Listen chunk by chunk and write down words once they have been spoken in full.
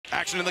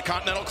Action in the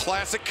Continental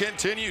Classic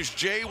continues.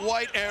 Jay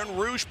White and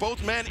Roosh,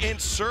 both men in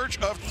search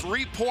of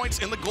 3 points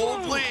in the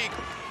Gold League.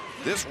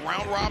 This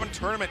round-robin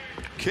tournament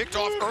kicked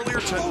off earlier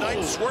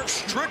tonight. Swerve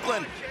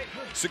Strickland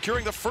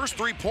securing the first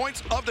 3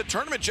 points of the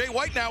tournament. Jay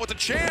White now with a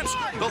chance.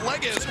 The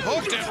leg is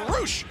hooked, and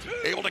Roosh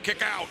able to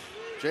kick out.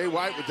 Jay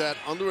White with that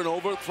under and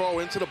over throw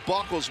into the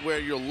buckles where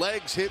your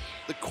legs hit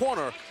the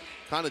corner.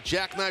 Kind of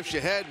jackknifes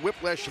your head,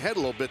 whiplash your head a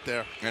little bit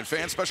there. And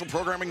fan special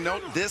programming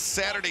note, this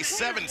Saturday,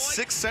 7,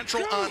 6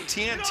 Central on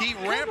TNT,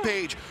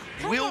 Rampage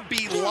will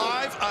be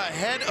live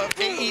ahead of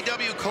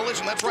AEW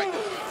Collision. That's right,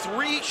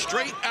 3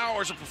 straight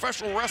hours of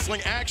professional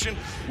wrestling action.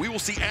 We will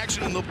see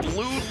action in the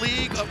Blue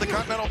League of the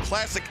Continental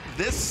Classic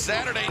this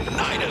Saturday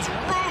night as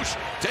Roosh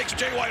takes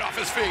Jay White off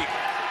his feet.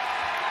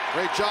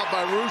 Great job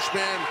by Roosh,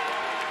 man,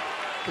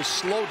 to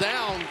slow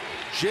down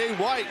Jay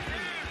White.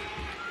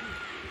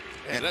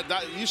 And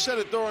you said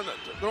it during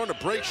the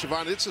break,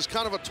 Siobhan. It's just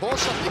kind of a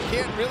toss-up. You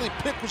can't really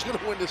pick who's going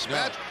to win this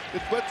match.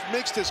 It's what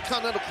makes this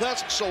Continental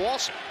Classic so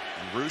awesome.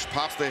 And Roosh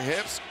pops the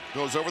hips,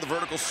 goes over the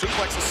vertical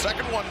suplex, the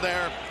second one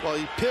there. Well,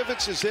 he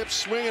pivots his hips,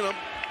 swinging them.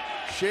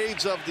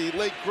 Shades of the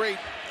late, great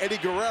Eddie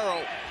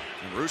Guerrero.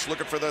 And Roosh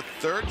looking for the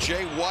third.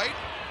 Jay White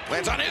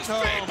lands on his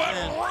feet,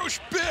 but Roosh,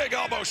 big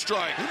elbow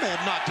strike. He may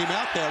have knocked him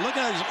out there. Look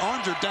at how his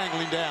arms are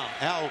dangling down.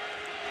 How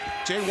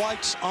Jay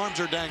White's arms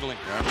are dangling.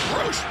 And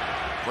Roosh,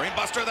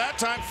 brainbuster that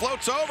time,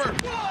 floats over.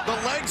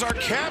 The legs are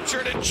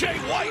captured, and Jay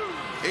White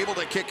able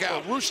to kick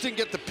out. Well, Roosh didn't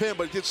get the pin,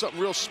 but he did something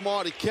real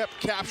smart. He kept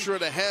capturing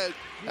the head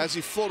as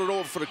he floated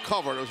over for the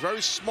cover. It was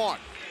very smart.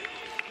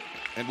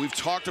 And we've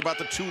talked about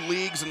the 2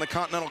 leagues in the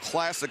Continental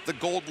Classic, the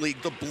Gold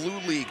League, the Blue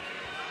League.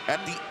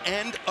 At the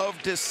end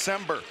of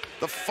December,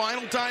 the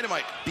final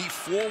Dynamite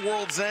before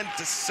World's End,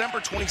 December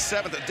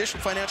 27th, Addition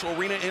Financial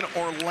Arena in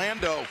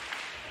Orlando.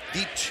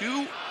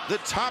 The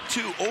top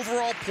 2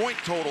 overall point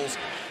totals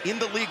in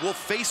the league will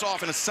face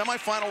off in a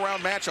semifinal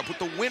round matchup, with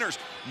the winners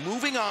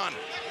moving on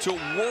to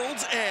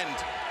World's End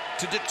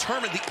to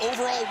determine the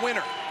overall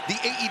winner, the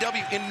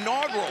AEW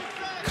inaugural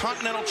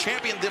Continental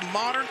Champion, the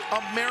modern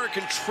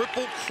American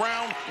Triple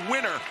Crown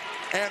winner.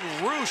 And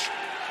Roosh,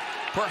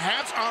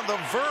 perhaps on the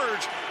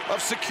verge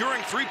of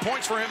securing 3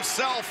 points for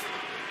himself.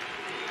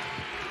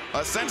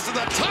 Ascends to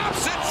the top,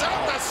 sits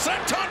out the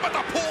senton, but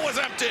the pool is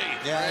empty.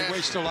 Yeah, he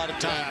wasted a lot of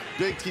time.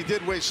 Yeah, he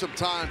did waste some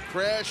time.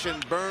 Crash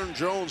and burn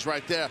Jones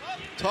right there.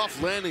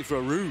 Tough landing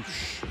for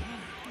Roosh.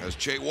 As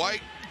Jay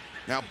White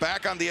now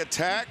back on the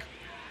attack.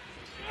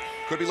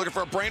 Could be looking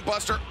for a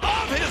brainbuster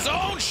of his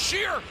own.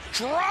 Sheer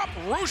drop.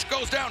 Roosh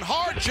goes down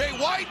hard. Jay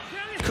White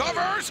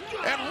covers,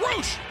 and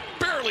Roosh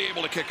barely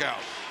able to kick out.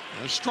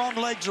 The strong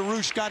legs of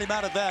Roosh got him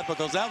out of that,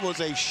 because that was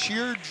a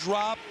sheer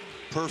drop.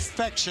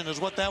 Perfection is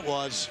what that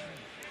was.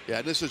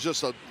 Yeah, this is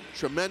just a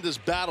tremendous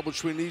battle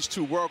between these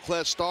 2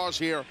 world-class stars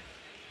here.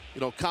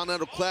 You know,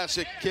 Continental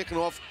Classic kicking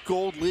off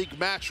Gold League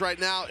match right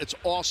now. It's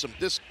awesome.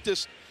 This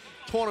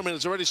tournament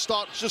is already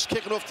started, just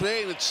kicking off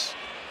today, and it's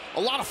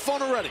a lot of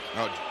fun already.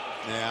 Oh,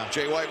 yeah.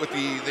 Jay White with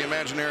the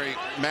imaginary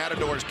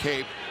Matador's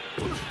cape.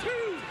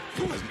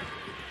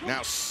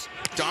 Now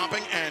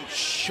stomping and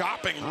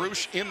chopping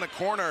Roosh in the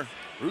corner.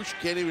 Roosh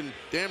can't even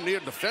damn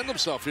near defend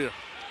himself here.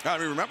 I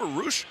mean, remember,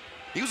 Roosh,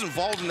 he was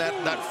involved in that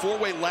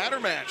 4-way ladder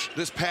match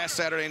this past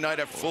Saturday night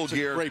at Full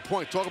Gear. Great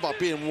point. Talk about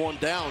being worn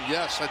down.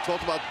 Yes, I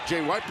talked about Jay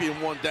White being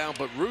worn down,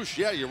 but Roosh,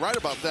 yeah, you're right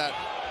about that.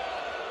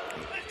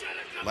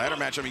 Ladder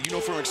match, I mean, you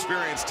know from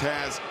experience,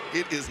 Taz,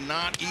 it is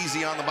not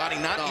easy on the body,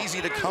 not easy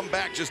to come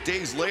back just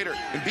days later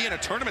and be in a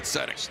tournament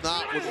setting. It's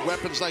not with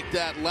weapons like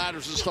that,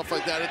 ladders and stuff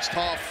like that. It's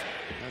tough.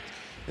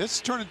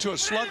 It's turned into a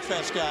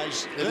slugfest,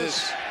 guys. It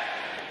is.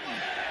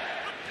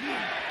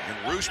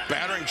 And Roosh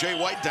battering Jay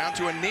White down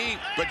to a knee,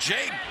 but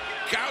Jay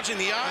gouging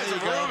the eyes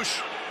of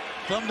Roosh.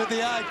 Thumb to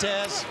the eye,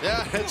 Taz.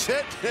 Yeah, that's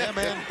it. Yeah,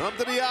 man. Thumb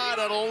to the eye,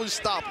 that'll always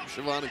stop him,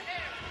 Shivani.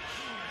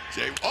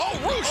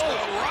 Roosh, the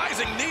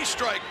rising knee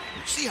strike.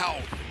 See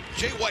how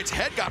Jay White's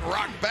head got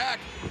rocked back.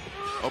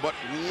 Oh, but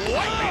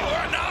White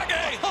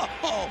Uranage.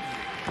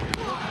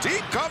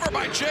 Deep cover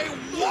by Jay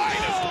White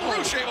as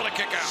Roosh able to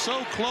kick out.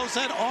 So close,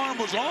 that arm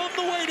was on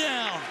the way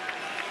down.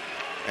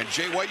 And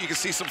Jay White, you can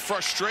see some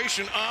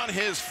frustration on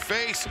his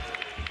face,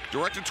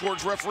 directed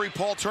towards referee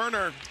Paul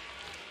Turner.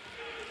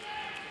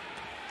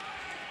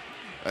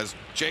 As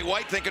Jay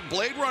White thinking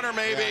Blade Runner,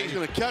 maybe. Yeah, he's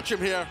gonna catch him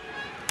here.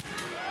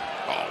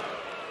 Oh.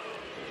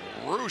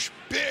 Roosh,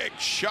 big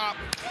chop,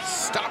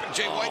 stopping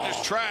Jay White in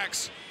his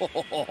tracks.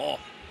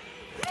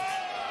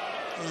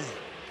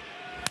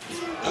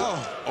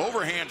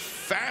 Overhand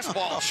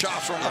fastball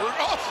chops from Roosh.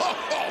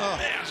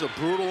 Man. It's a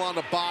brutal on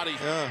the body.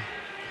 Yeah.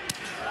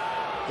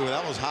 Ooh,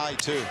 that was high,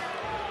 too.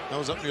 That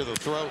was up near the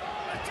throat.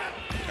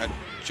 And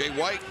Jay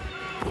White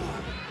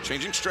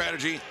changing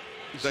strategy.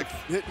 He's like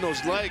hitting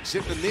those legs,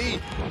 hitting the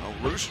knee. Oh,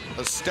 Roosh,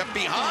 a step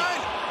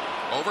behind.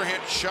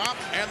 Overhand chop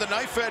and the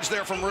knife edge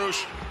there from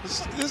Roosh.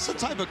 This is the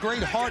type of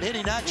great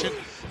hard-hitting action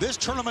this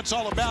tournament's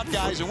all about,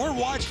 guys, and we're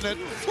watching it.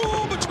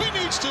 Ooh, between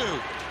these 2.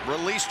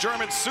 Release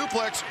German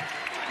suplex.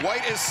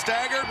 White is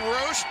staggered.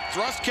 Roosh,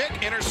 thrust kick,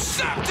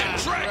 intercepted.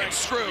 Dragon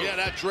screw. Yeah,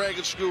 that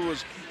dragon screw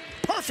was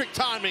Perfect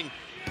timing.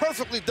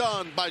 Perfectly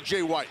done by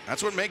Jay White.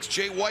 That's what makes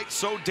Jay White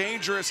so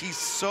dangerous. He's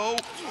so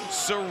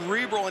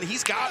cerebral, and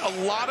he's got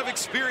a lot of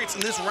experience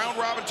in this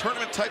round-robin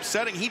tournament type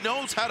setting. He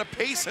knows how to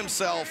pace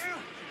himself.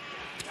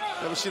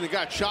 Never seen a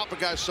guy chop a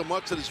guy so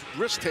much that his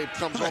wrist tape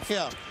comes off.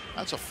 Yeah.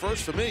 That's a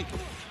first for me.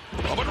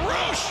 Oh, but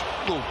Roosh!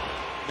 Ooh,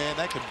 man,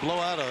 that could blow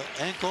out an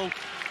ankle.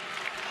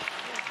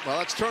 Well,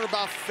 that's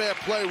turnabout fair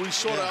play. We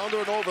saw the under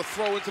and over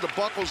throw into the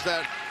buckles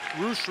that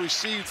Roosh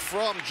received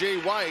from Jay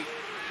White.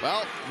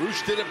 Well,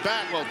 Roosh did it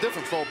back. Well,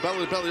 different throw,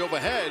 belly to belly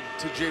overhead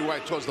to Jay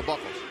White towards the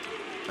buckles.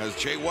 As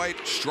Jay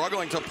White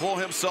struggling to pull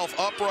himself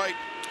upright.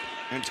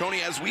 And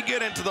Tony, as we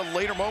get into the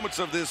later moments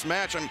of this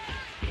match, I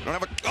don't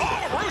have a...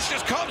 Oh, Roosh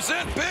just comes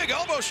in. Big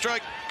elbow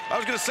strike. I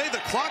was going to say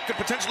the clock could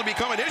potentially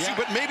become an issue,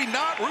 but maybe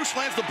not. Roosh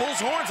lands the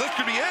bull's horns. This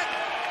could be it.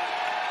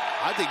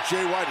 I think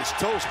Jay White is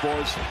toast,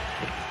 boys.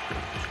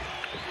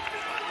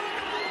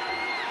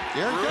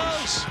 Here it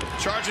goes.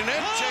 Charging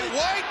in. Jay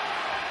White.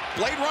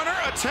 Blade Runner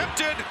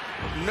attempted.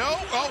 No.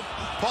 Oh,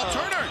 Paul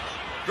Turner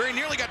very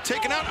nearly got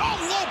taken out. Oh,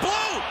 low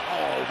blow.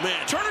 Oh,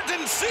 man. Turner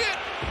didn't see it.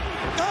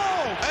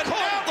 Oh, And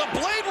now the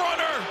Blade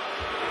Runner.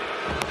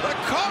 The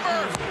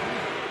cover.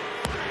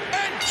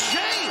 And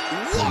Jay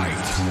White.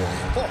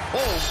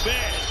 Oh,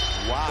 man.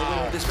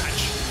 wow. This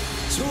match,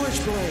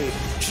 Switchblade,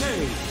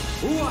 Jay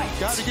White.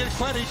 Got to give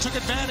credit. He took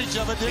advantage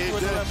of it, didn't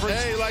with the referee.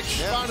 Hey,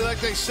 like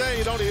they say,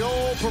 you know, the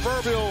old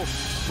proverbial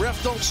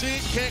ref don't see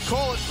it, can't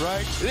call it.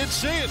 Right. He didn't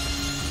see it.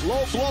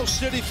 Low blow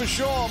city for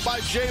sure by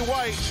Jay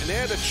White. And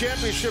there the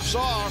championships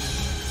are.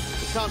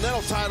 The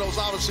Continental titles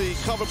obviously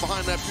covered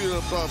behind that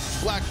beautiful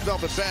black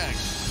velvet bag.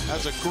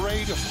 That's a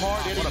great,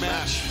 hard-hitting what a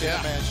match. match.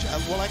 Yeah. Man.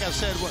 Well, like I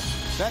said,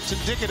 that's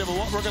indicative of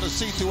what we're going to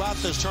see throughout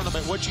this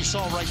tournament, what you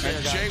saw right there,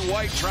 And guys. Jay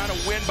White trying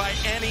to win by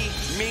any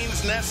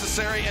means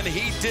necessary, and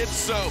he did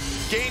so,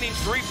 gaining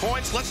 3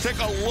 points. Let's take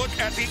a look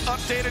at the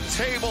updated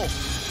table.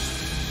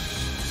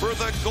 For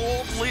the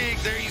Gold League,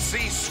 there you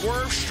see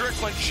Swerve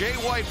Strickland, Jay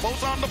White,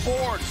 both on the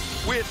board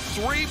with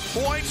 3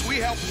 points. We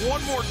have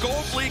one more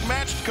Gold League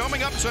match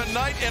coming up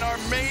tonight in our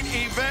main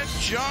event.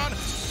 Jon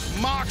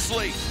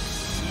Moxley,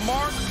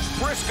 Mark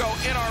Briscoe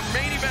in our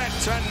main event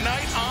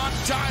tonight on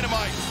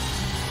Dynamite.